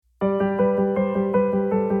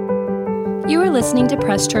You are listening to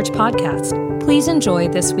Press Church Podcast. Please enjoy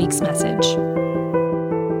this week's message. I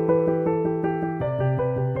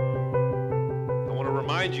want to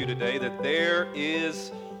remind you today that there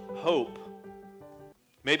is hope.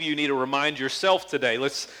 Maybe you need to remind yourself today.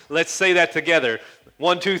 Let's say that together.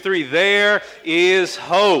 1, 2, 3. There is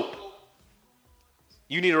hope.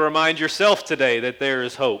 You need to remind yourself today that there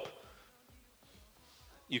is hope.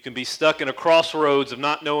 You can be stuck in a crossroads of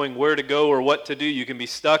not knowing where to go or what to do. You can be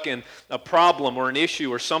stuck in a problem or an issue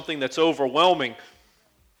or something that's overwhelming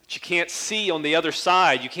that you can't see on the other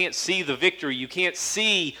side. You can't see the victory. You can't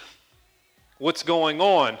see what's going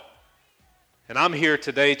on. And I'm here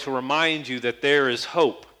today to remind you that there is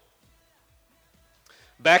hope.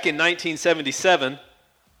 Back in 1977,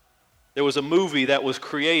 there was a movie that was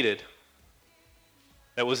created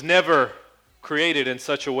that was never created in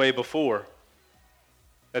such a way before.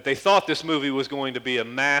 That they thought this movie was going to be a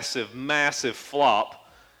massive, massive flop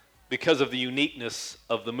because of the uniqueness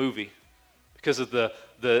of the movie, because of the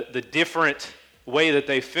different way that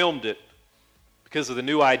they filmed it, because of the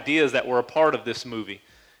new ideas that were a part of this movie.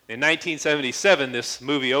 In 1977, this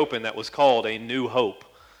movie opened that was called A New Hope.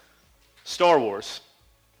 Star Wars.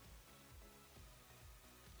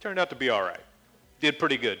 Turned out to be all right. Did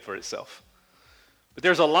pretty good for itself. But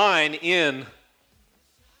there's a line in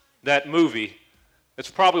that movie. It's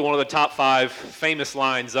probably one of the top 5 famous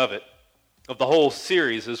lines of the whole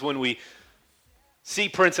series, is when we see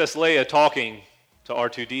Princess Leia talking to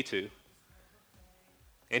R2-D2.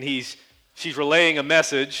 And she's relaying a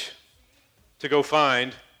message to go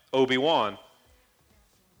find Obi-Wan.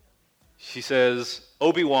 She says,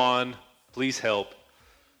 "Obi-Wan, please help.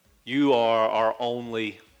 You are our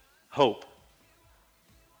only hope."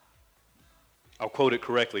 I'll quote it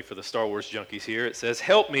correctly for the Star Wars junkies here. It says,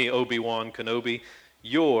 "Help me, Obi-Wan Kenobi.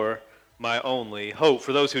 You're my only hope."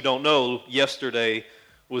 For those who don't know, yesterday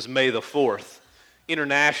was May the 4th,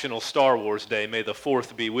 International Star Wars Day. May the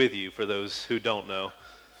 4th be with you, for those who don't know.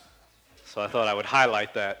 So I thought I would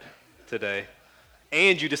highlight that today.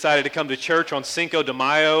 And you decided to come to church on Cinco de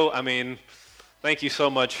Mayo. I mean, thank you so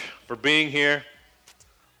much for being here.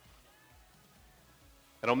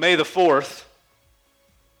 And on May the 4th,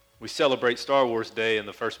 we celebrate Star Wars Day, and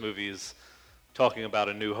the first movie is talking about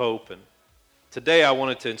a new hope. And today I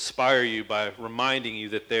wanted to inspire you by reminding you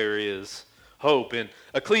that there is hope. In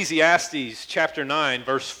Ecclesiastes chapter 9,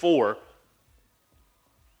 verse 4,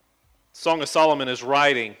 Song of Solomon is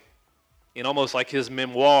writing in almost like his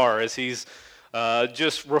memoir as he's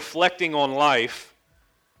just reflecting on life.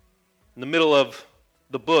 In the middle of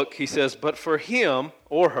the book, he says, "But for him,"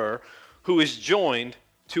 or her, "who is joined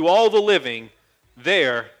to all the living,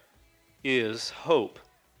 there is hope.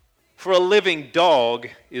 For a living dog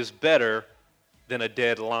is better than a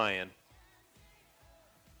dead lion."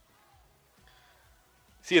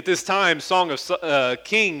 See, at this time, Song of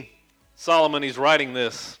King Solomon, he's writing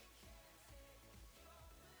this.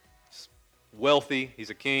 He's wealthy,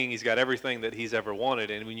 he's a king, he's got everything that he's ever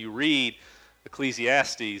wanted. And when you read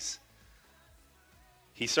Ecclesiastes,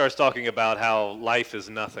 he starts talking about how life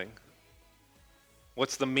is nothing.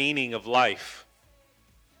 What's the meaning of life?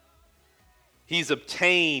 He's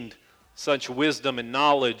obtained such wisdom and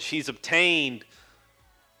knowledge. He's obtained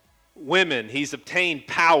women. He's obtained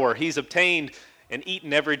power. He's obtained and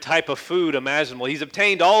eaten every type of food imaginable. He's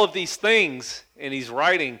obtained all of these things, and he's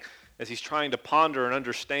writing as he's trying to ponder and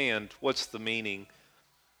understand what's the meaning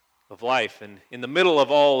of life. And in the middle of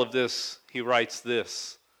all of this, he writes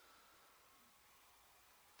this: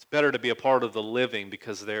 "It's better to be a part of the living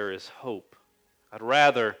because there is hope. I'd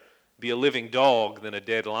rather be a living dog than a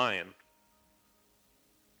dead lion."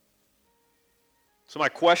 So my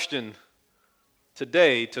question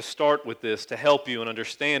today, to start with this, to help you in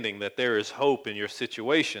understanding that there is hope in your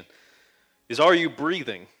situation, is, are you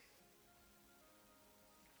breathing?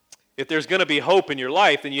 If there's going to be hope in your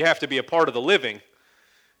life, then you have to be a part of the living,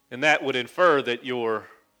 and that would infer that you're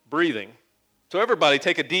breathing. So everybody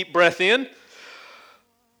take a deep breath in,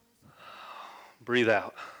 breathe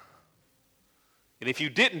out. And if you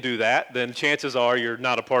didn't do that, then chances are you're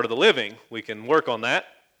not a part of the living. We can work on that.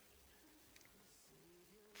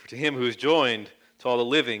 To him who is joined to all the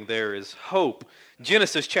living, there is hope.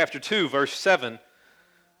 Genesis chapter 2, verse 7,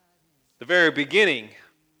 the very beginning,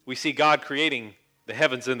 we see God creating the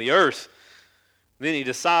heavens and the earth. Then he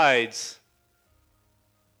decides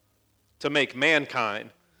to make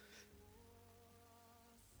mankind.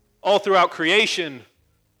 All throughout creation,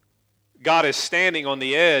 God is standing on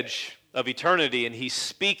the edge of eternity, and he's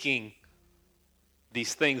speaking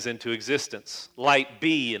these things into existence. Light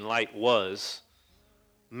be and light was.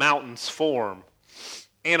 Mountains form,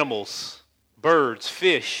 animals, birds,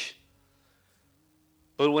 fish.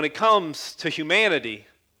 But when it comes to humanity,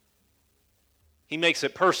 he makes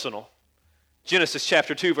it personal. Genesis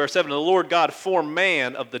chapter 2, verse 7, the Lord God formed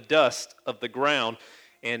man of the dust of the ground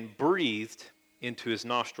and breathed into his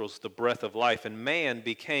nostrils the breath of life, and man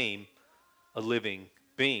became a living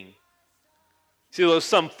being. See, there was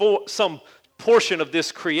some portion of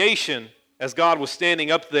this creation as God was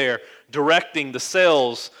standing up there directing the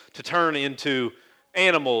cells to turn into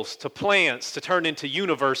animals, to plants, to turn into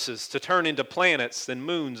universes, to turn into planets and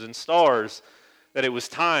moons and stars, that it was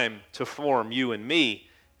time to form you and me.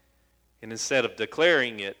 And instead of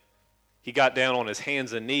declaring it, he got down on his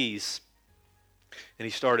hands and knees and he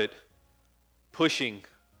started pushing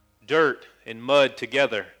dirt and mud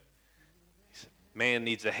together. He said, man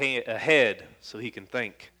needs a head so he can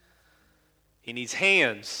think. He needs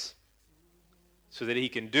hands so that he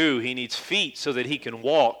can do. He needs feet so that he can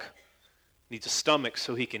walk. He needs a stomach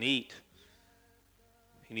so he can eat.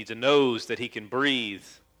 He needs a nose that he can breathe.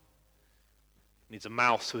 He needs a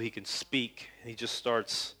mouth so he can speak. And he just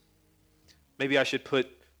starts, maybe I should put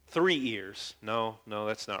 3 ears. No,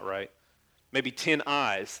 that's not right. Maybe 10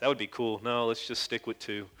 eyes. That would be cool. No, let's just stick with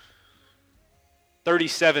 2.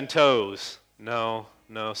 37 toes. No,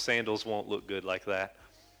 sandals won't look good like that.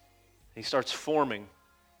 He starts forming.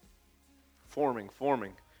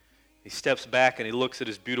 He steps back and he looks at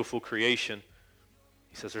his beautiful creation.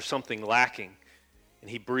 He says, there's something lacking. And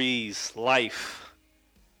he breathes life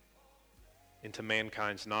into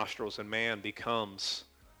mankind's nostrils, and man becomes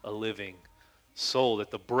a living soul. That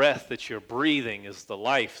the breath that you're breathing is the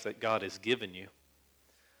life that God has given you.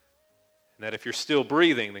 And that if you're still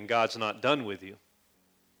breathing, then God's not done with you.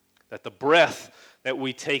 That the breath that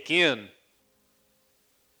we take in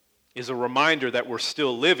is a reminder that we're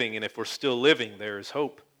still living, and if we're still living, there is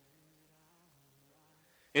hope.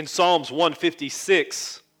 In Psalms 150,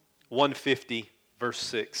 verse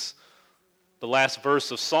 6, the last verse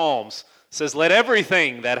of Psalms says, let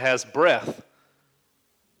everything that has breath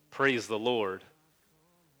praise the Lord.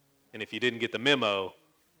 And if you didn't get the memo,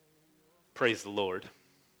 praise the Lord.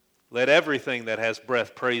 Let everything that has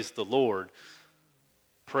breath praise the Lord.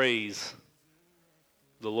 Praise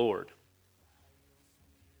the Lord.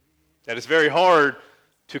 That it's very hard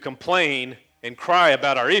to complain and cry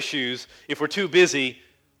about our issues if we're too busy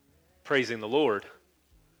praising the Lord.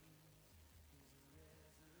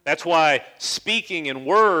 That's why speaking and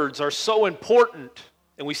words are so important.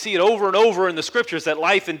 And we see it over and over in the scriptures that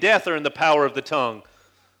life and death are in the power of the tongue.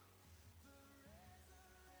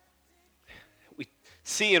 We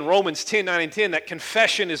see in Romans 10, 9 and 10 that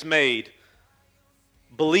confession is made.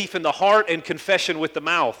 Belief in the heart and confession with the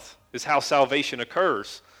mouth is how salvation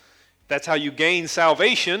occurs. That's how you gain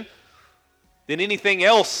salvation. Then anything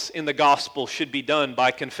else in the gospel should be done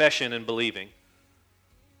by confession and believing.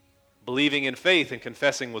 Believing in faith and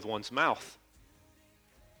confessing with one's mouth.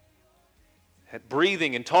 At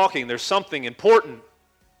breathing and talking, there's something important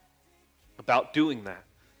about doing that.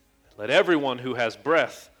 Let everyone who has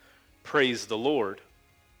breath praise the Lord.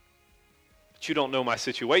 But you don't know my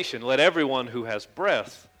situation. Let everyone who has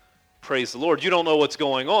breath praise the Lord. You don't know what's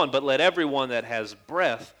going on, but let everyone that has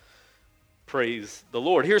breath praise the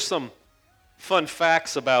Lord. Here's some fun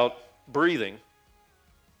facts about breathing.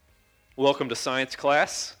 Welcome to science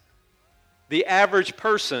class. The average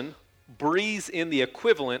person breathes in the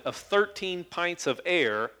equivalent of 13 pints of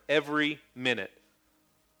air every minute.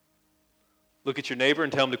 Look at your neighbor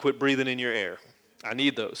and tell him to quit breathing in your air. I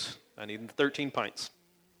need those. I need 13 pints.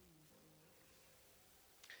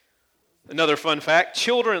 Another fun fact,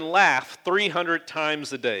 children laugh 300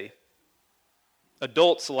 times a day.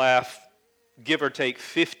 Adults laugh, give or take,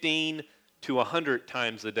 15 to 100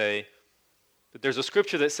 times a day. But there's a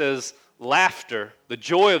scripture that says laughter, the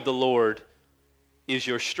joy of the Lord, is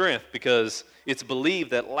your strength, because it's believed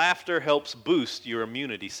that laughter helps boost your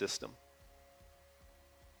immunity system.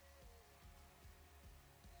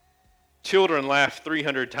 Children laugh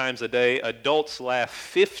 300 times a day. Adults laugh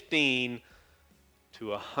 15 to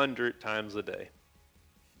 100 times a day.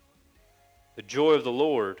 The joy of the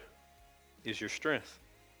Lord is your strength.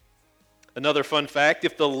 Another fun fact,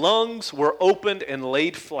 if the lungs were opened and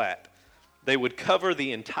laid flat, they would cover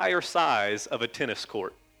the entire size of a tennis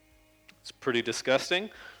court. It's pretty disgusting.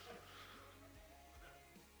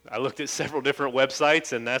 I looked at several different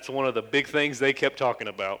websites, and that's one of the big things they kept talking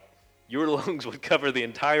about. Your lungs would cover the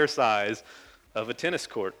entire size of a tennis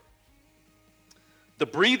court. The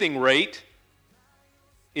breathing rate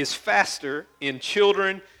is faster in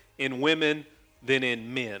children, in women, than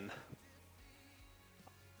in men.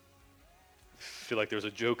 I feel like there's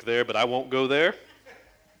a joke there, but I won't go there.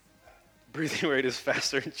 Breathing rate is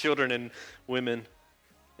faster in children and women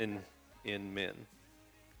and in men.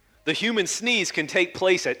 The human sneeze can take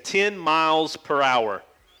place at 10 miles per hour.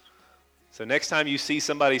 So next time you see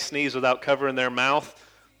somebody sneeze without covering their mouth,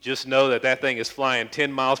 just know that that thing is flying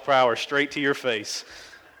 10 miles per hour straight to your face.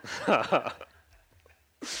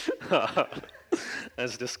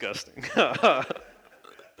 That's disgusting. I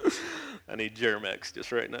need Germ-X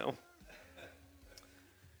just right now.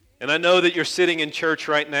 And I know that you're sitting in church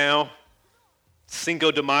right now.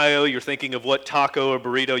 Cinco de Mayo, you're thinking of what taco or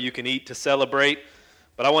burrito you can eat to celebrate.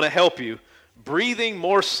 But I want to help you. Breathing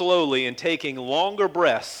more slowly and taking longer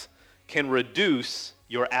breaths can reduce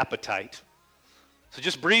your appetite. So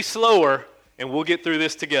just breathe slower, and we'll get through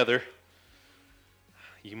this together.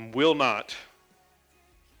 You will not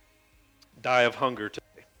die of hunger today.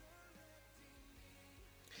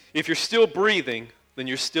 If you're still breathing, then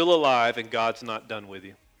you're still alive, and God's not done with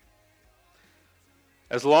you.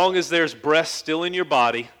 As long as there's breath still in your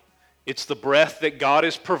body, it's the breath that God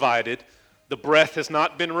has provided. The breath has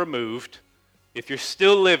not been removed. If you're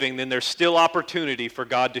still living, then there's still opportunity for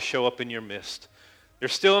God to show up in your midst.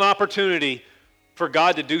 There's still an opportunity for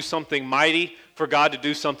God to do something mighty, for God to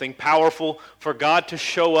do something powerful, for God to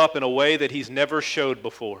show up in a way that He's never showed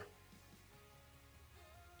before.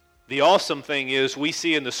 The awesome thing is we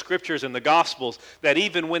see in the Scriptures and the Gospels that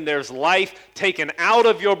even when there's life taken out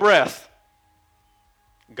of your breath,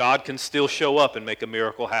 God can still show up and make a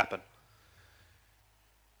miracle happen.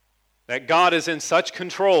 That God is in such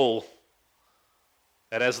control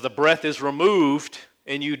that as the breath is removed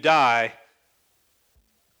and you die,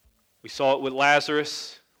 we saw it with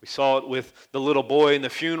Lazarus, we saw it with the little boy in the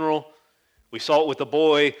funeral, we saw it with the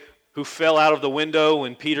boy who fell out of the window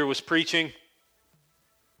when Peter was preaching,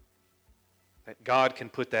 that God can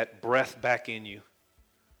put that breath back in you.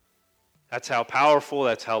 That's how powerful,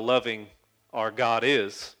 that's how loving our God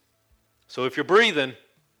is. So if you're breathing,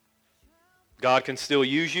 God can still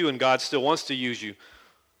use you, and God still wants to use you.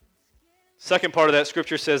 Second part of that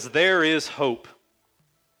scripture says, there is hope.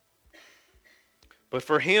 But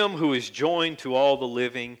for him who is joined to all the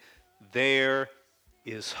living, there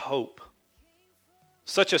is hope.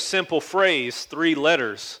 Such a simple phrase, 3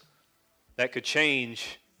 letters, that could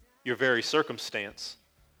change your very circumstance.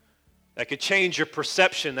 That could change your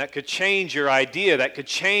perception, that could change your idea, that could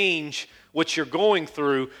change what you're going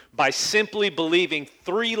through by simply believing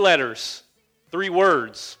 3 letters, 3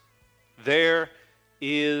 words. There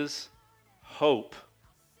is hope.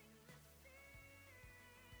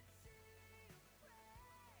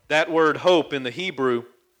 That word hope in the Hebrew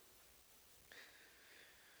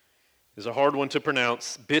is a hard one to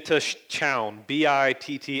pronounce. Bittachon,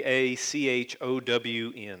 Bittachon.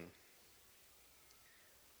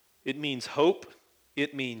 It means hope,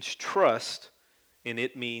 it means trust, and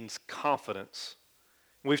it means confidence.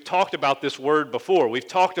 We've talked about this word before. We've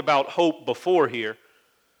talked about hope before here.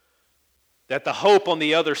 That the hope on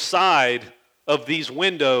the other side of these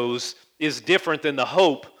windows is different than the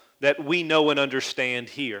hope that we know and understand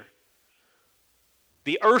here.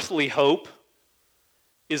 The earthly hope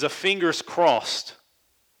is a fingers crossed.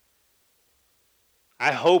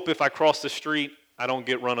 I hope if I cross the street, I don't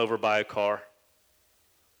get run over by a car.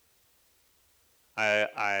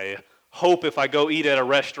 I hope if I go eat at a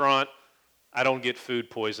restaurant, I don't get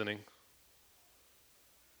food poisoning.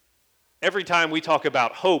 Every time we talk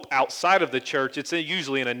about hope outside of the church, it's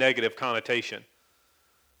usually in a negative connotation.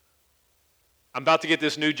 I'm about to get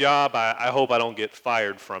this new job. I hope I don't get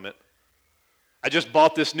fired from it. I just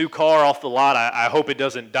bought this new car off the lot. I hope it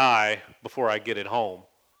doesn't die before I get it home.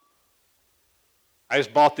 I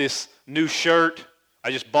just bought this new shirt.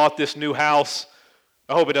 I just bought this new house.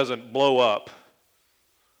 I hope it doesn't blow up.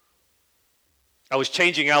 I was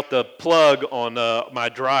changing out the plug on my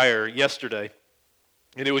dryer yesterday,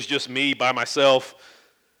 and it was just me by myself.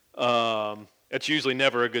 That's usually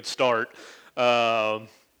never a good start. I've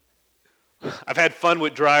had fun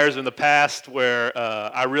with dryers in the past where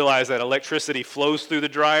I realized that electricity flows through the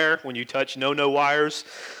dryer when you touch no-no wires.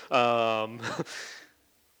 And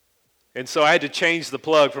so I had to change the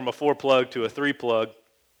plug from a 4-plug to a 3-plug.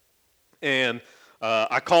 And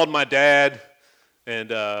I called my dad,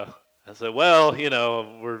 and I said, well,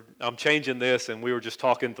 I'm changing this, and we were just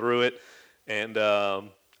talking through it. And I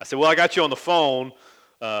said, well, I got you on the phone.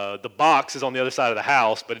 The box is on the other side of the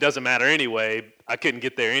house, but it doesn't matter anyway. I couldn't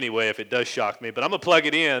get there anyway if it does shock me. But I'm going to plug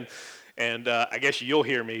it in, and I guess you'll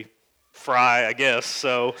hear me fry, I guess.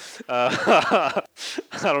 So I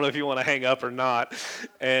don't know if you want to hang up or not.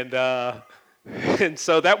 And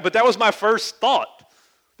so that was my first thought.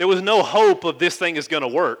 There was no hope of this thing is going to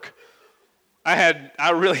work.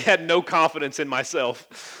 I really had no confidence in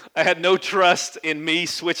myself. I had no trust in me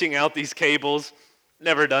switching out these cables.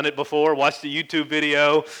 Never done it before. Watched a YouTube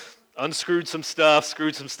video. unscrewed some stuff,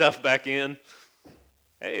 screwed some stuff back in.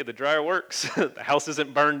 Hey, the dryer works. The house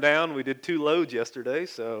isn't burned down. We did 2 loads yesterday,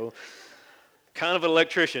 so kind of an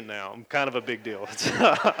electrician now. I'm kind of a big deal.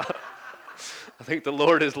 I think the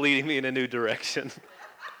Lord is leading me in a new direction.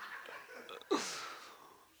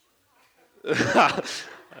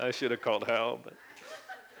 I should have called Hal, but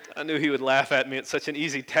I knew he would laugh at me. It's such an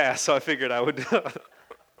easy task, so I figured I would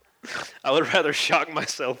rather shock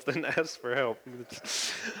myself than ask for help.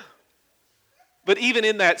 But even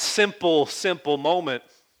in that simple moment,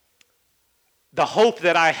 the hope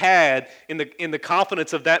that I had in the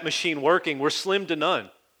confidence of that machine working were slim to none.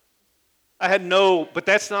 But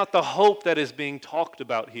that's not the hope that is being talked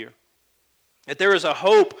about here. That there is a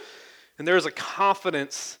hope and there is a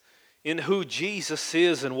confidence in who Jesus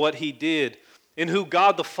is and what he did, in who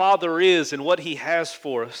God the Father is and what he has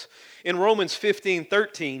for us. In Romans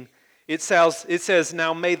 15:13, it says,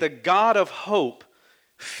 "Now may the God of hope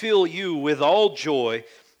fill you with all joy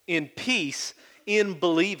in peace in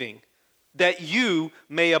believing, that you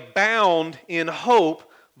may abound in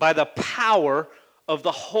hope by the power of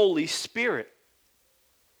the Holy Spirit."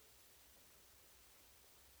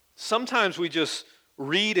 Sometimes we just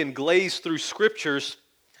read and glaze through scriptures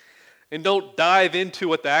and don't dive into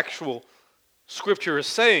what the actual scripture is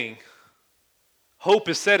saying. Hope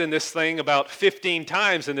is said in this thing about 15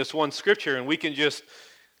 times in this one scripture, and we can just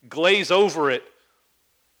glaze over it.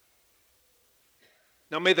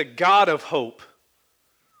 Now may the God of hope,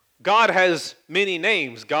 God has many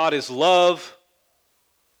names. God is love,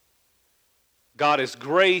 God is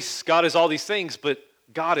grace, God is all these things, but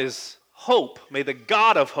God is hope. May the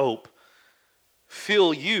God of hope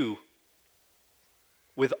fill you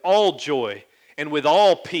with all joy and with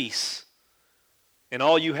all peace. And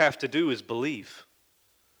all you have to do is believe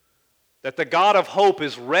that the God of hope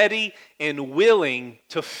is ready and willing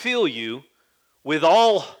to fill you with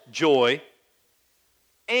all joy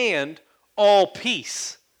and all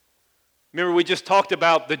peace. Remember, we just talked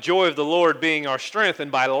about the joy of the Lord being our strength,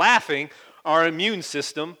 and by laughing, our immune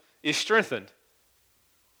system is strengthened.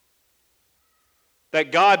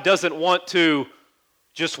 That God doesn't want to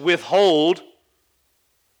just withhold,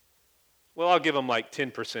 well, I'll give them like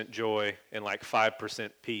 10% joy and like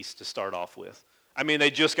 5% peace to start off with. I mean,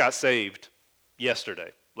 they just got saved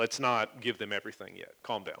yesterday. Let's not give them everything yet.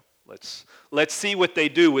 Calm down. Let's see what they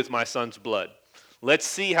do with my son's blood. Let's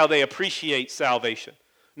see how they appreciate salvation.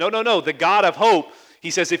 No. The God of hope,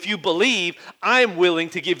 he says, if you believe, I'm willing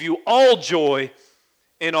to give you all joy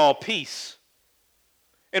and all peace.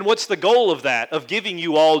 And what's the goal of that, of giving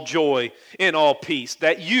you all joy and all peace?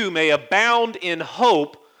 That you may abound in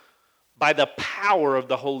hope by the power of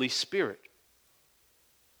the Holy Spirit.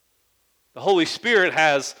 The Holy Spirit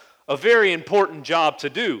has a very important job to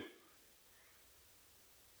do.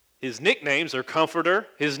 His nicknames are Comforter.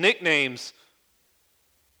 His nicknames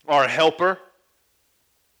are Helper.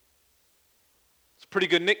 It's pretty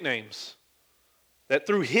good nicknames. That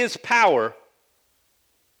through his power,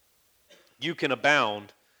 you can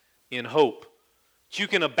abound in hope. You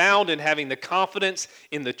can abound in having the confidence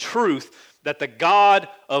in the truth that the God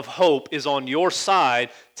of hope is on your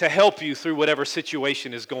side to help you through whatever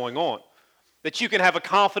situation is going on. That you can have a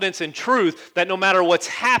confidence in truth that no matter what's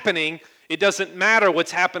happening, it doesn't matter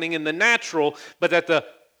what's happening in the natural, but that the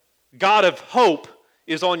God of hope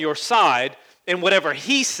is on your side, and whatever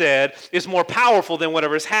he said is more powerful than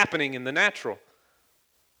whatever is happening in the natural.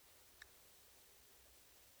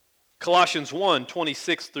 Colossians 1,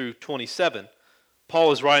 26 through 27.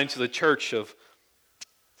 Paul is writing to the church of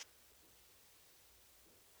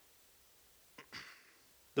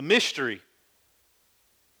the mystery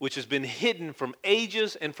which has been hidden from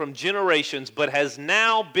ages and from generations, but has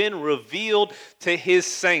now been revealed to his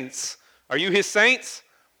saints. Are you his saints?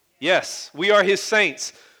 Yes, we are his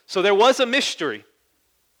saints. So there was a mystery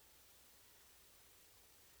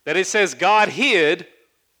that it says God hid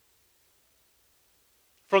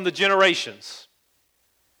from the generations.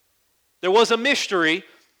 There was a mystery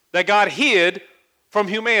that God hid from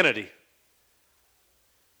humanity.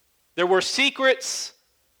 There were secrets,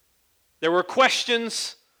 there were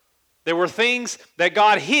questions, there were things that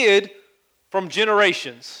God hid from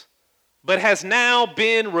generations, but has now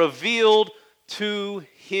been revealed to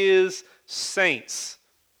his saints.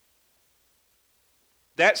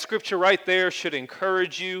 That scripture right there should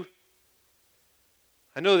encourage you.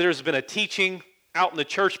 I know there's been a teaching out in the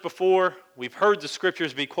church before. We've heard the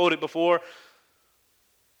scriptures be quoted before.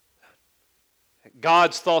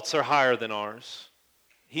 God's thoughts are higher than ours.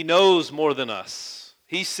 He knows more than us.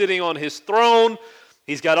 He's sitting on his throne.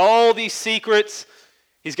 He's got all these secrets.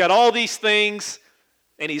 He's got all these things,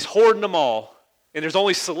 and he's hoarding them all. And there's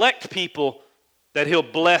only select people that he'll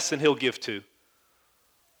bless and he'll give to.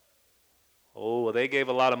 Oh, well, they gave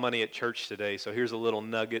a lot of money at church today, so here's a little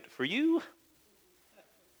nugget for you.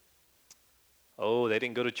 Oh, they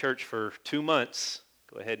didn't go to church for 2 months.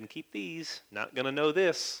 Go ahead and keep these. Not going to know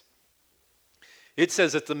this. It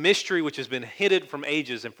says it's a mystery which has been hidden from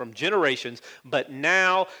ages and from generations, but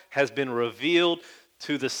now has been revealed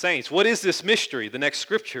to the saints. What is this mystery? The next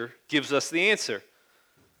scripture gives us the answer.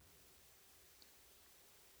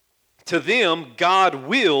 To them, God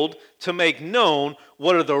willed to make known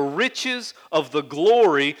what are the riches of the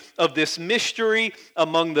glory of this mystery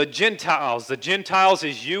among the Gentiles. The Gentiles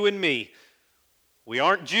is you and me. We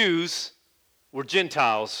aren't Jews, we're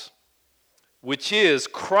Gentiles. Which is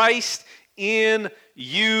Christ in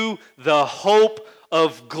you, the hope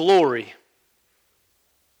of glory.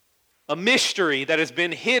 A mystery that has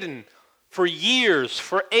been hidden for years,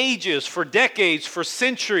 for ages, for decades, for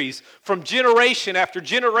centuries, from generation after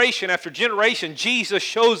generation after generation. Jesus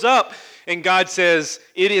shows up and God says,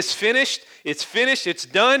 it is finished, it's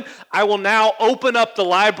done. I will now open up the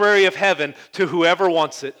library of heaven to whoever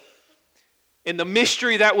wants it. And the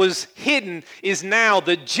mystery that was hidden is now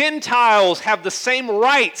the Gentiles have the same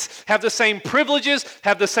rights, have the same privileges,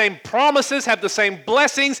 have the same promises, have the same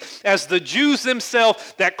blessings as the Jews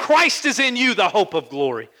themselves, that Christ is in you, the hope of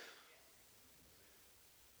glory.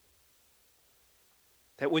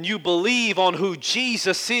 That when you believe on who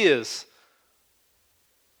Jesus is,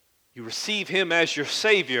 you receive him as your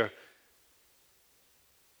Savior.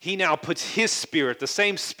 He now puts his Spirit, the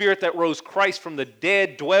same Spirit that rose Christ from the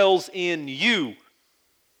dead, dwells in you.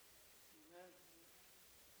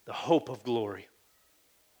 The hope of glory.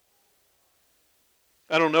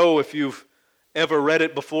 I don't know if you've ever read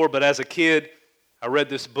it before, but as a kid, I read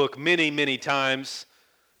this book many, many times.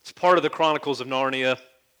 It's part of the Chronicles of Narnia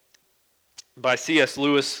by C.S.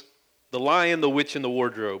 Lewis, The Lion, the Witch, and the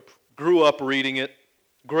Wardrobe. Grew up reading it.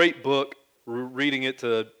 Great book, reading it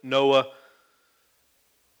to Noah.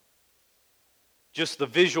 Just the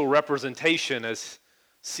visual representation as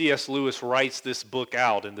C.S. Lewis writes this book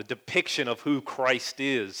out and the depiction of who Christ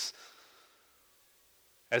is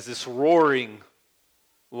as this roaring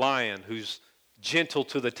lion who's gentle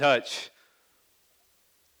to the touch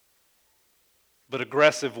but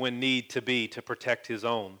aggressive when need to be to protect his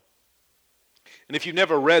own. And if you've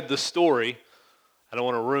never read the story, I don't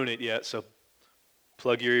want to ruin it yet, so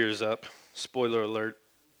plug your ears up. Spoiler alert.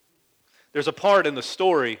 There's a part in the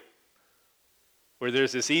story where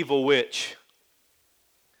there's this evil witch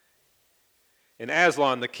and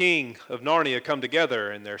Aslan, the king of Narnia, come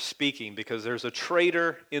together and they're speaking because there's a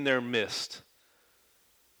traitor in their midst.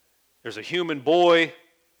 There's a human boy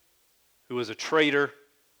who is a traitor,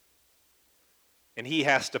 and he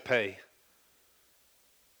has to pay.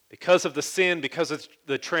 Because of the sin, because of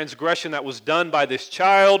the transgression that was done by this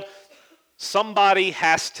child, somebody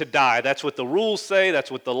has to die. That's what the rules say,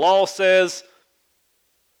 that's what the law says.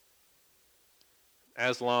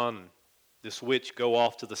 Aslan and this witch go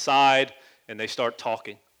off to the side and they start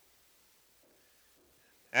talking.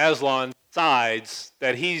 Aslan decides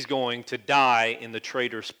that he's going to die in the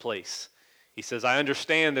traitor's place. He says, I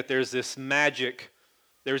understand that there's this magic,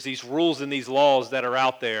 there's these rules and these laws that are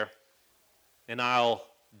out there, and I'll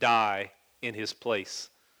die in his place.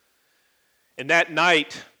 And that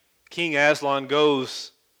night, King Aslan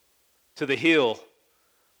goes to the hill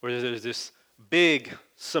where there's this big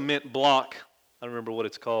cement block. I don't remember what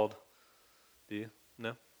it's called. Do you?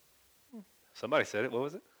 No? Somebody said it. What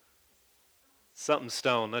was it? Something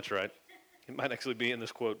stone. That's right. It might actually be in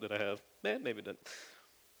this quote that I have. Maybe it doesn't.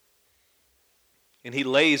 And he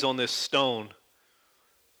lays on this stone.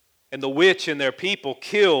 And the witch and their people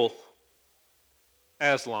kill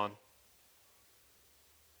Aslan.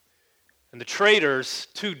 And the traitors,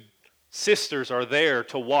 two sisters, are there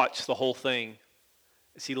to watch the whole thing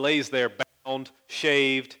as he lays there bound,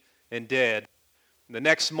 shaved, and dead. And the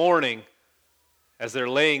next morning, as they're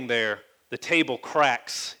laying there, the table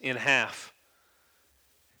cracks in half.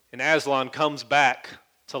 And Aslan comes back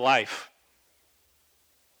to life.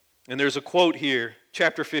 And there's a quote here,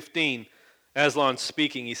 chapter 15, Aslan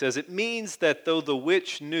speaking. He says, it means that though the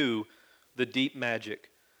witch knew the deep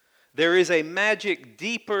magic, there is a magic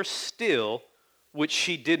deeper still which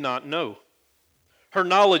she did not know. Her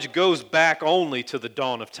knowledge goes back only to the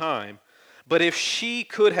dawn of time. But if she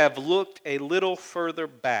could have looked a little further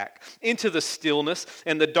back into the stillness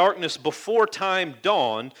and the darkness before time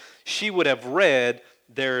dawned, she would have read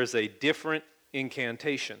there is a different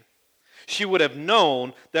incantation. She would have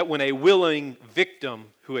known that when a willing victim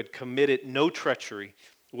who had committed no treachery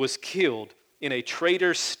was killed in a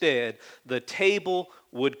traitor's stead, the table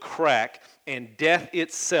would crack and death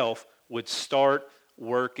itself would start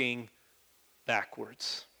working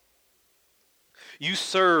backwards. You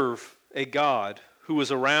serve a God who was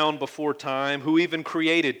around before time, who even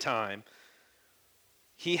created time.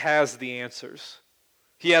 He has the answers.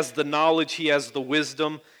 He has the knowledge, he has the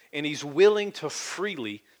wisdom, and he's willing to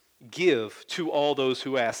freely give to all those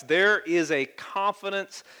who ask. There is a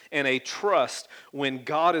confidence and a trust when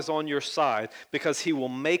God is on your side, because he will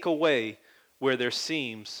make a way where there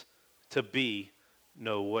seems to be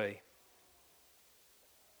no way.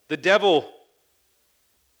 The devil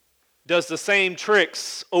does the same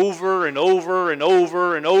tricks over and over and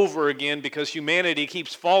over and over again because humanity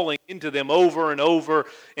keeps falling into them over and over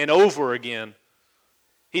and over again.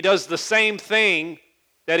 He does the same thing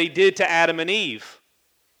that he did to Adam and Eve.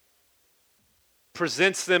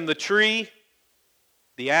 Presents them the tree,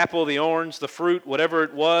 the apple, the orange, the fruit, whatever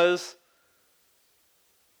it was.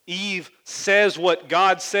 Eve says what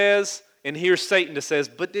God says, and here's Satan that says,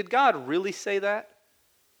 but did God really say that?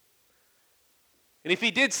 And if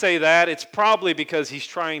he did say that, it's probably because he's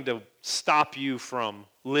trying to stop you from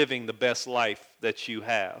living the best life that you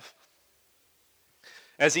have.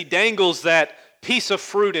 As he dangles that piece of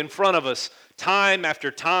fruit in front of us, time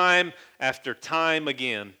after time after time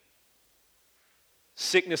again.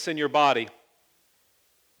 Sickness in your body,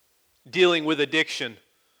 dealing with addiction,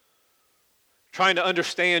 trying to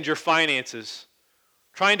understand your finances,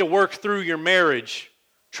 trying to work through your marriage,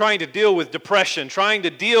 trying to deal with depression, trying to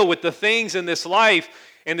deal with the things in this life.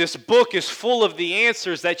 And this book is full of the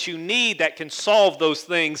answers that you need that can solve those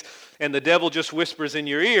things. And the devil just whispers in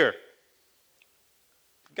your ear,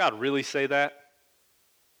 did God really say that?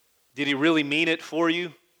 Did he really mean it for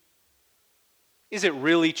you? Is it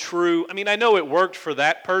really true? I mean, I know it worked for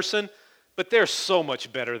that person, but they're so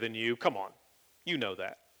much better than you. Come on, you know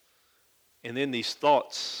that. And then these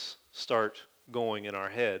thoughts start going in our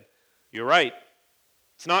head. You're right.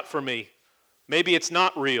 It's not for me. Maybe it's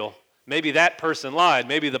not real. Maybe that person lied.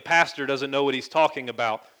 Maybe the pastor doesn't know what he's talking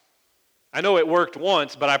about. I know it worked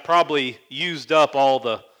once, but I probably used up all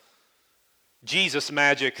the Jesus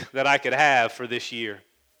magic that I could have for this year.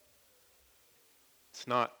 It's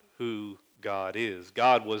not who God is.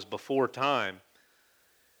 God was before time.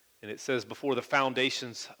 And it says before the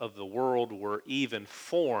foundations of the world were even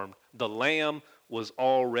formed, the Lamb was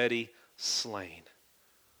already slain.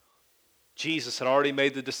 Jesus had already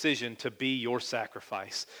made the decision to be your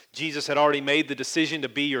sacrifice. Jesus had already made the decision to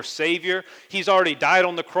be your Savior. He's already died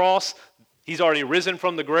on the cross. He's already risen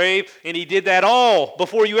from the grave. And he did that all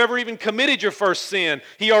before you ever even committed your first sin.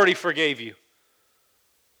 He already forgave you.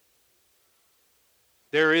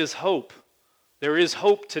 There is hope. There is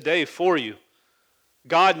hope today for you.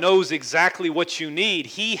 God knows exactly what you need.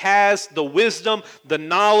 He has the wisdom, the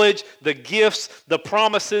knowledge, the gifts, the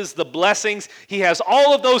promises, the blessings. He has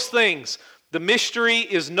all of those things. The mystery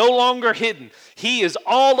is no longer hidden. He is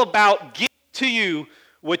all about giving to you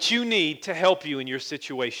what you need to help you in your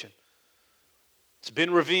situation. It's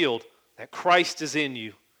been revealed that Christ is in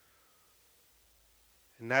you.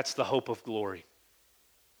 And that's the hope of glory.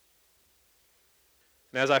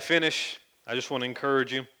 And as I finish, I just want to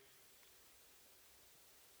encourage you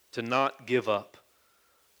to not give up.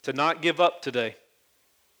 To not give up today.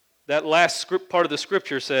 That last part of the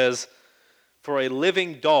scripture says, for a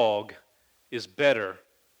living dog is better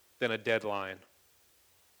than a dead lion.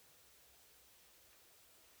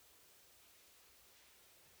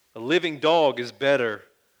 A living dog is better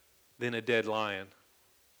than a dead lion.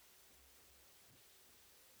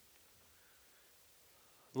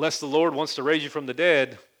 Unless the Lord wants to raise you from the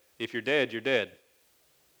dead, if you're dead, you're dead.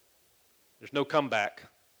 There's no comeback.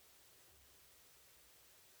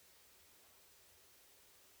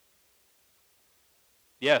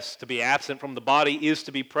 Yes, to be absent from the body is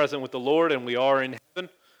to be present with the Lord, and we are in heaven.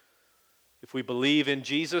 If we believe in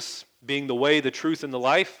Jesus being the way, the truth, and the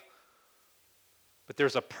life. But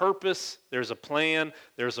there's a purpose, there's a plan,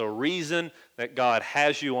 there's a reason that God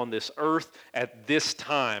has you on this earth at this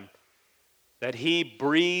time. That He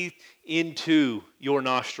breathed into your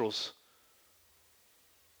nostrils.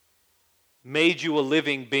 Made you a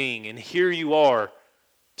living being, and here you are,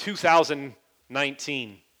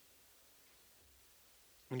 2019.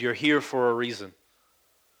 And you're here for a reason.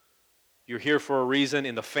 You're here for a reason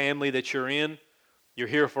in the family that you're in. You're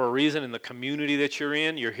here for a reason in the community that you're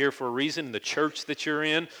in. You're here for a reason in the church that you're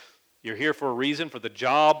in. You're here for a reason for the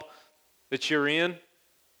job that you're in.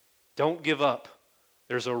 Don't give up.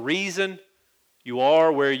 There's a reason you are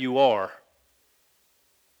where you are.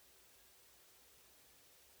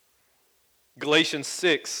 Galatians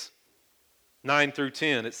 6, 9 through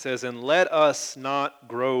 10, it says, and let us not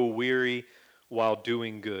grow weary while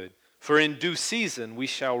doing good. For in due season we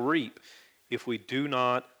shall reap if we do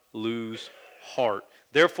not lose heart.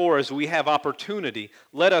 Therefore, as we have opportunity,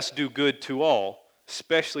 let us do good to all,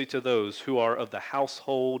 especially to those who are of the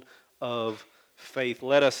household of faith.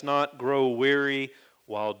 Let us not grow weary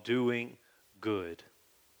while doing good.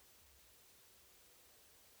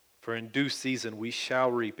 For in due season we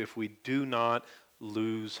shall reap if we do not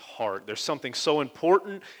lose heart. There's something so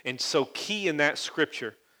important and so key in that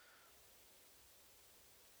scripture.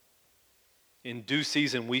 In due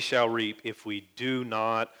season we shall reap if we do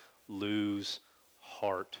not lose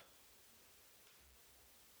heart.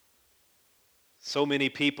 So many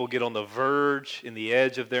people get on the verge, in the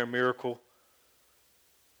edge of their miracle,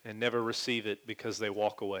 and never receive it because they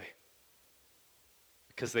walk away,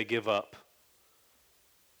 because they give up,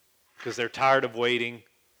 because they're tired of waiting.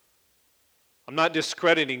 I'm not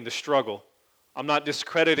discrediting the struggle. I'm not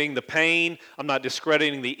discrediting the pain. I'm not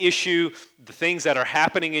discrediting the issue, the things that are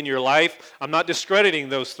happening in your life. I'm not discrediting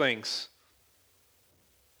those things.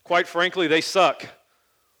 Quite frankly, they suck.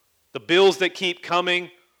 The bills that keep coming,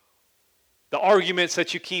 the arguments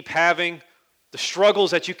that you keep having, the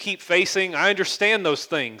struggles that you keep facing, I understand those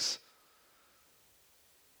things.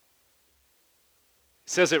 It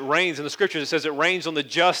says it rains in the scriptures. It says it rains on the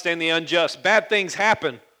just and the unjust. Bad things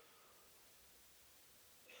happen.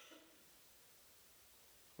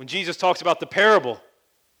 When Jesus talks about the parable,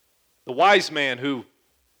 the wise man who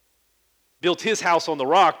built his house on the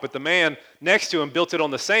rock, but the man next to him built it on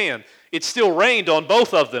the sand, it still rained on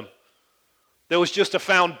both of them. There was just a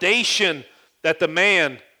foundation that the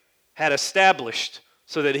man had established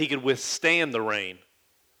so that he could withstand the rain.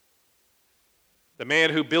 The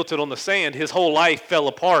man who built it on the sand, his whole life fell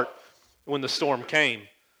apart when the storm came.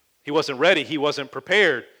 He wasn't ready. He wasn't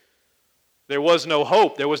prepared. There was no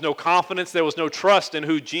hope. There was no confidence. There was no trust in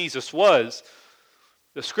who Jesus was.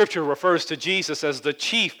 The scripture refers to Jesus as the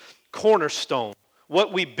chief cornerstone.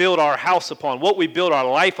 What we build our house upon, what we build our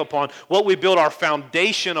life upon, what we build our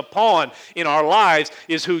foundation upon in our lives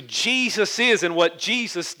is who Jesus is and what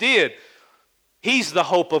Jesus did. He's the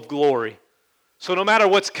hope of glory. So no matter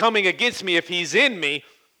what's coming against me, if he's in me,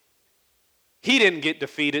 he didn't get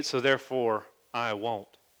defeated, so therefore I won't.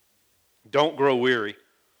 Don't grow weary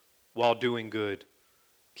while doing good.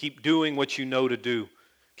 Keep doing what you know to do.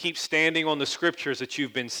 Keep standing on the scriptures that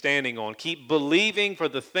you've been standing on. Keep believing for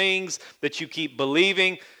the things that you keep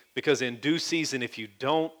believing, because in due season, if you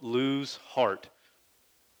don't lose heart,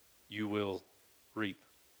 you will reap.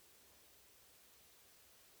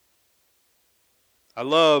 I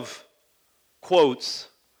love quotes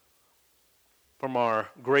from our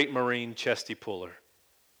great Marine Chesty Puller.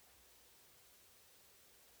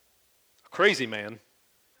 A crazy man.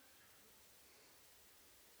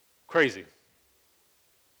 Crazy.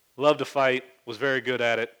 Loved to fight, was very good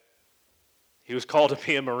at it. He was called to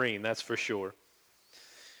be a Marine, that's for sure.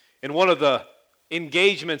 In one of the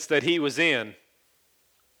engagements that he was in,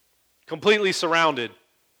 completely surrounded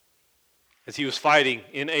as he was fighting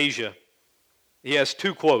in Asia, he has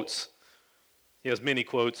two quotes. He has many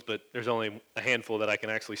quotes, but there's only a handful that I can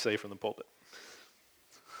actually say from the pulpit.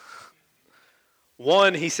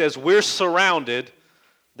 One, he says, "We're surrounded,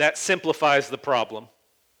 that simplifies the problem."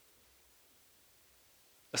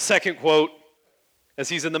 A second quote, as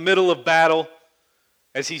he's in the middle of battle,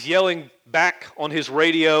 as he's yelling back on his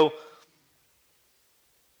radio,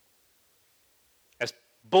 as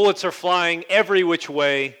bullets are flying every which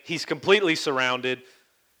way, he's completely surrounded.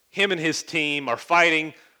 Him and his team are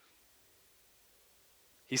fighting.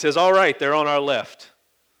 He says, "All right, they're on our left.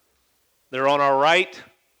 They're on our right.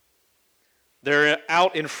 They're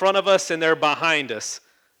out in front of us and they're behind us.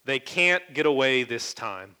 They can't get away this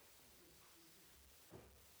time."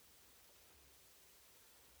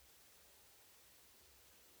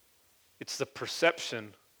 It's the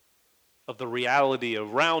perception of the reality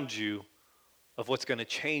around you of what's going to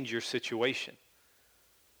change your situation.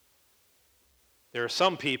 There are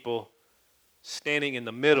some people standing in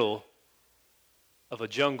the middle of a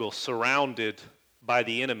jungle surrounded by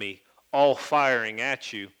the enemy, all firing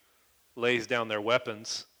at you, lays down their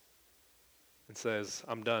weapons and says,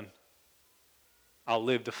 "I'm done. I'll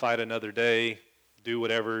live to fight another day, do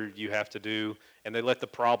whatever you have to do," and they let the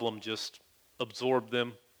problem just absorb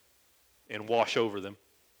them and wash over them.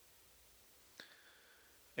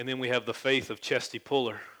 And then we have the faith of Chesty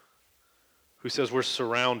Puller, who says we're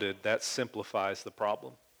surrounded. That simplifies the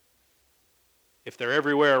problem. If they're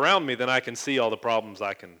everywhere around me, then I can see all the problems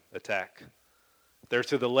I can attack. If they're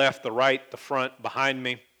to the left, the right, the front, behind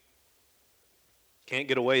me, can't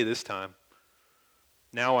get away this time.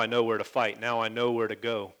 Now I know where to fight. Now I know where to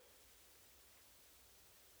go.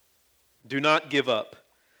 Do not give up.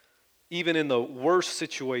 Even in the worst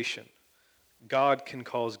situation, God can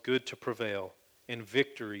cause good to prevail and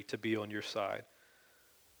victory to be on your side.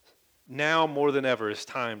 Now more than ever is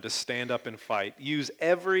time to stand up and fight. Use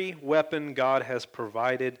every weapon God has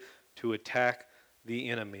provided to attack the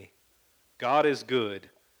enemy. God is good,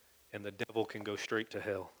 and the devil can go straight to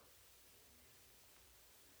hell.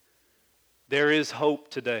 There is hope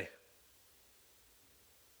today.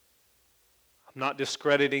 I'm not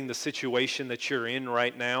discrediting the situation that you're in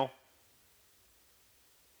right now.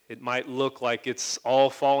 It might look like it's all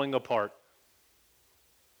falling apart.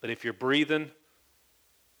 But if you're breathing,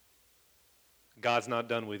 God's not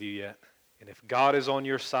done with you yet. And if God is on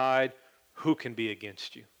your side, who can be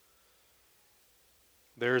against you?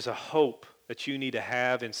 There's a hope that you need to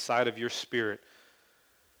have inside of your spirit.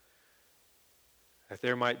 That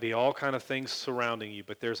there might be all kind of things surrounding you,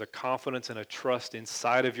 but there's a confidence and a trust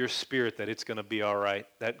inside of your spirit that it's going to be all right.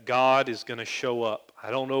 That God is going to show up. I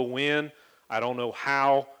don't know when, I don't know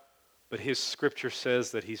how, but His Scripture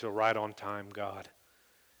says that He's a right on time God.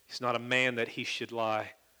 He's not a man that He should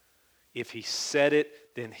lie. If He said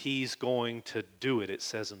it, then He's going to do it, it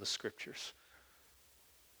says in the Scriptures.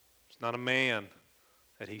 He's not a man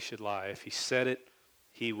that He should lie. If He said it,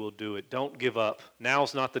 He will do it. Don't give up.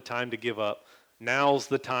 Now's not the time to give up. Now's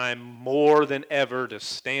the time more than ever to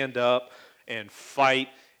stand up and fight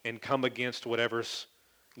and come against whatever's.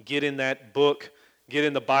 Get in that book, get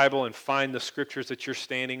in the Bible and find the scriptures that you're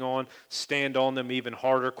standing on. Stand on them even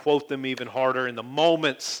harder, quote them even harder. In the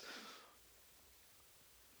moments,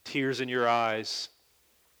 tears in your eyes,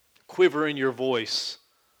 quiver in your voice,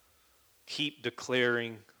 keep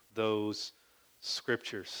declaring those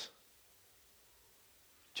scriptures.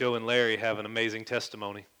 Joe and Larry have an amazing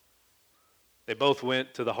testimony. They both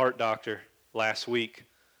went to the heart doctor last week.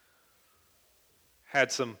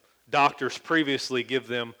 Had some doctors previously give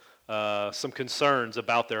them some concerns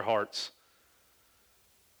about their hearts.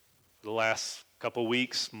 The last couple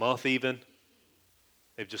weeks, month even,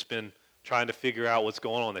 they've just been trying to figure out what's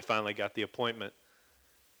going on. They finally got the appointment.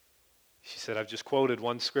 She said, I've just quoted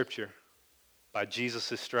one scripture. By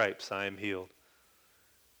Jesus' stripes, I am healed.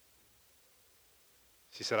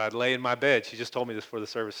 She said, I'd lay in my bed. She just told me this before the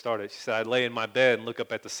service started. She said, I'd lay in my bed and look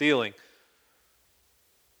up at the ceiling.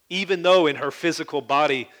 Even though in her physical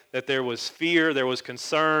body that there was fear, there was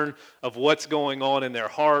concern of what's going on in their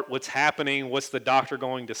heart, what's happening, what's the doctor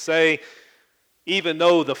going to say, even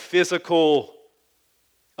though the physical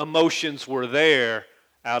emotions were there,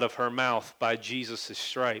 out of her mouth, by Jesus'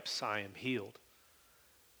 stripes, I am healed.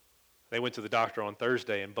 They went to the doctor on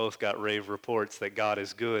Thursday and both got rave reports that God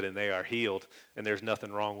is good and they are healed and there's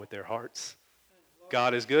nothing wrong with their hearts.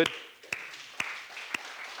 God is good.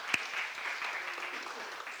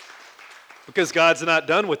 Because God's not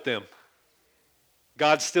done with them.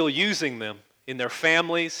 God's still using them in their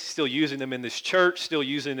families, still using them in this church, still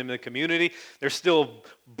using them in the community. There's still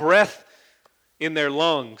breath in their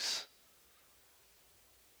lungs.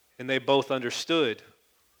 And they both understood.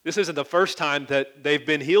 This isn't the first time that they've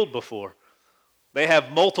been healed before. They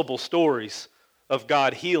have multiple stories of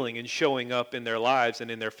God healing and showing up in their lives and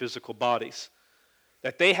in their physical bodies.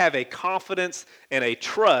 That they have a confidence and a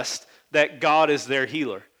trust that God is their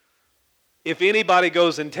healer. If anybody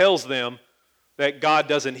goes and tells them that God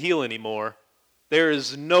doesn't heal anymore, there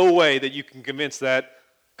is no way that you can convince that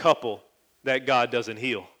couple that God doesn't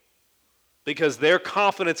heal. Because their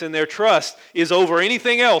confidence and their trust is over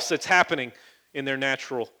anything else that's happening in their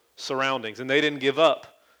natural surroundings, and they didn't give up.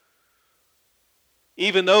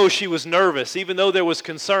 Even though she was nervous, even though there was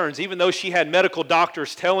concerns, even though she had medical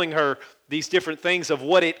doctors telling her these different things of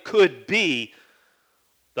what it could be,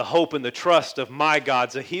 the hope and the trust of my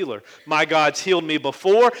God's a healer. My God's healed me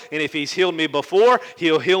before, and if He's healed me before,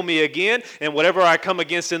 He'll heal me again, and whatever I come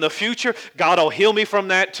against in the future, God will heal me from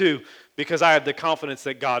that too, because I have the confidence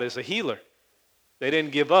that God is a healer. They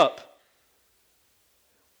didn't give up.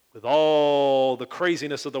 With all the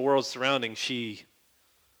craziness of the world surrounding, she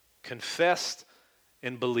confessed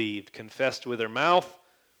and believed. Confessed with her mouth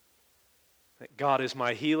that God is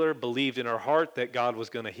my healer, believed in her heart that God was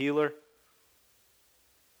going to heal her,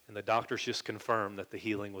 and the doctors just confirmed that the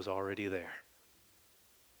healing was already there.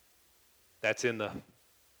 That's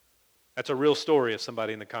a real story of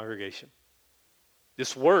somebody in the congregation.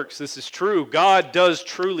 This works. This is true. God does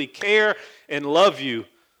truly care and love you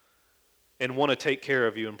and want to take care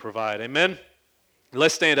of you and provide. Amen?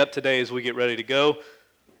 Let's stand up today as we get ready to go.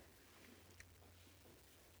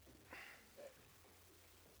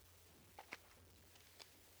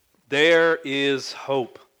 There is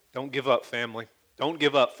hope. Don't give up, family. Don't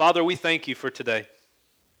give up. Father, we thank you for today.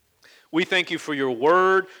 We thank you for your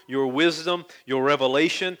word, your wisdom, your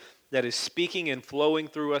revelation that is speaking and flowing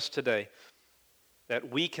through us today. that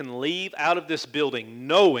we can leave out of this building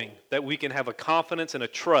knowing that we can have a confidence and a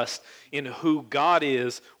trust in who God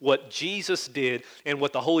is, what Jesus did, and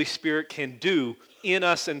what the Holy Spirit can do in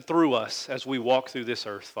us and through us as we walk through this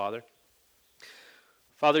earth, Father.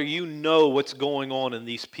 Father, you know what's going on in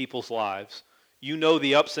these people's lives. You know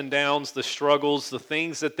the ups and downs, the struggles, the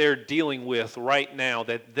things that they're dealing with right now,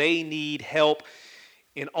 that they need help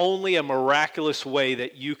in only a miraculous way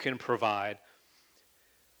that you can provide.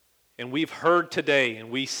 And we've heard today, and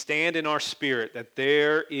we stand in our spirit that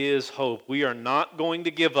there is hope. We are not going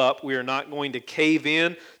to give up. We are not going to cave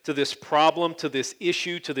in to this problem, to this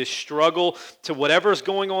issue, to this struggle, to whatever's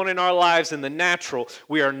going on in our lives in the natural.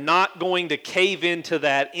 We are not going to cave into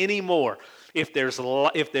that anymore. If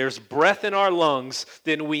there's breath in our lungs,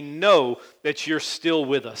 then we know that you're still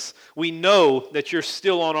with us. We know that you're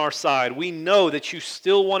still on our side. We know that you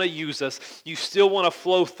still want to use us. You still want to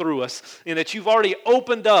flow through us, and that you've already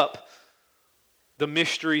opened up the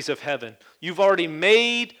mysteries of heaven. You've already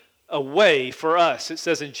made a way for us. It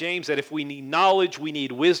says in James that if we need knowledge, we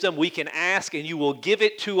need wisdom, we can ask, and you will give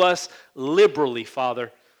it to us liberally,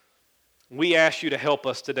 Father. We ask you to help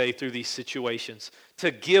us today through these situations,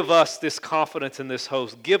 to give us this confidence in this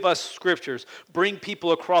host. Give us scriptures. Bring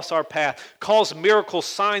people across our path. Cause miracles,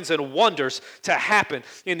 signs, and wonders to happen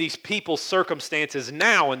in these people's circumstances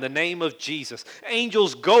now in the name of Jesus.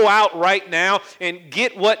 Angels, go out right now and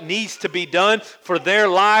get what needs to be done for their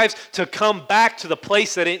lives to come back to the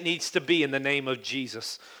place that it needs to be in the name of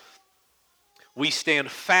Jesus. We stand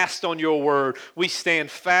fast on your word. We stand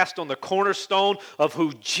fast on the cornerstone of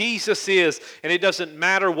who Jesus is. And it doesn't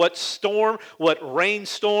matter what storm, what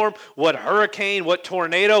rainstorm, what hurricane, what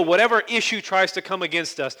tornado, whatever issue tries to come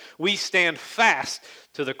against us, we stand fast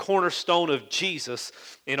to the cornerstone of Jesus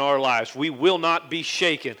in our lives. We will not be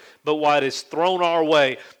shaken by what is thrown our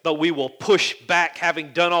way, but we will push back.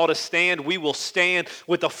 Having done all to stand, we will stand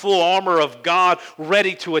with the full armor of God,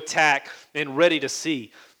 ready to attack and ready to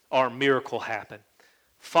see our miracle happen.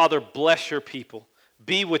 Father, bless your people.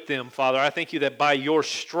 Be with them, Father. I thank you that by your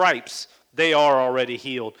stripes they are already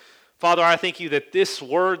healed. Father, I thank you that this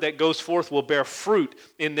word that goes forth will bear fruit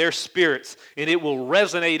in their spirits and it will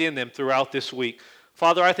resonate in them throughout this week.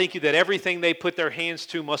 Father, I thank you that everything they put their hands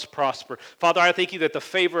to must prosper. Father, I thank you that the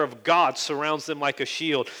favor of God surrounds them like a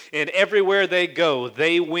shield. And everywhere they go,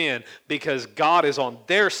 they win because God is on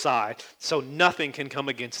their side, so nothing can come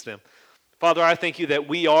against them. Father, I thank you that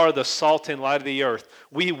we are the salt and light of the earth.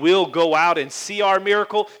 We will go out and see our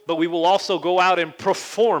miracle, but we will also go out and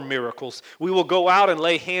perform miracles. We will go out and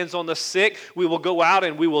lay hands on the sick. We will go out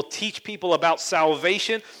and we will teach people about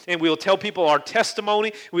salvation, and we will tell people our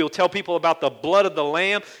testimony. We will tell people about the blood of the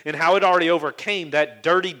Lamb and how it already overcame that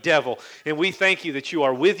dirty devil. And we thank you that you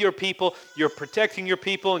are with your people, you're protecting your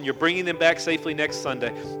people, and you're bringing them back safely next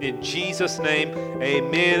Sunday. In Jesus' name,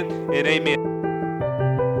 amen and amen.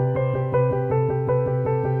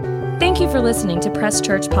 Thank you for listening to Press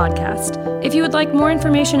Church Podcast. If you would like more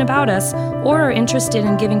information about us or are interested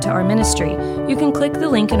in giving to our ministry, you can click the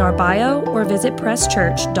link in our bio or visit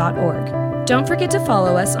presschurch.org. Don't forget to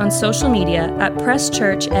follow us on social media at Press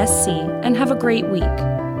Church SC and have a great week.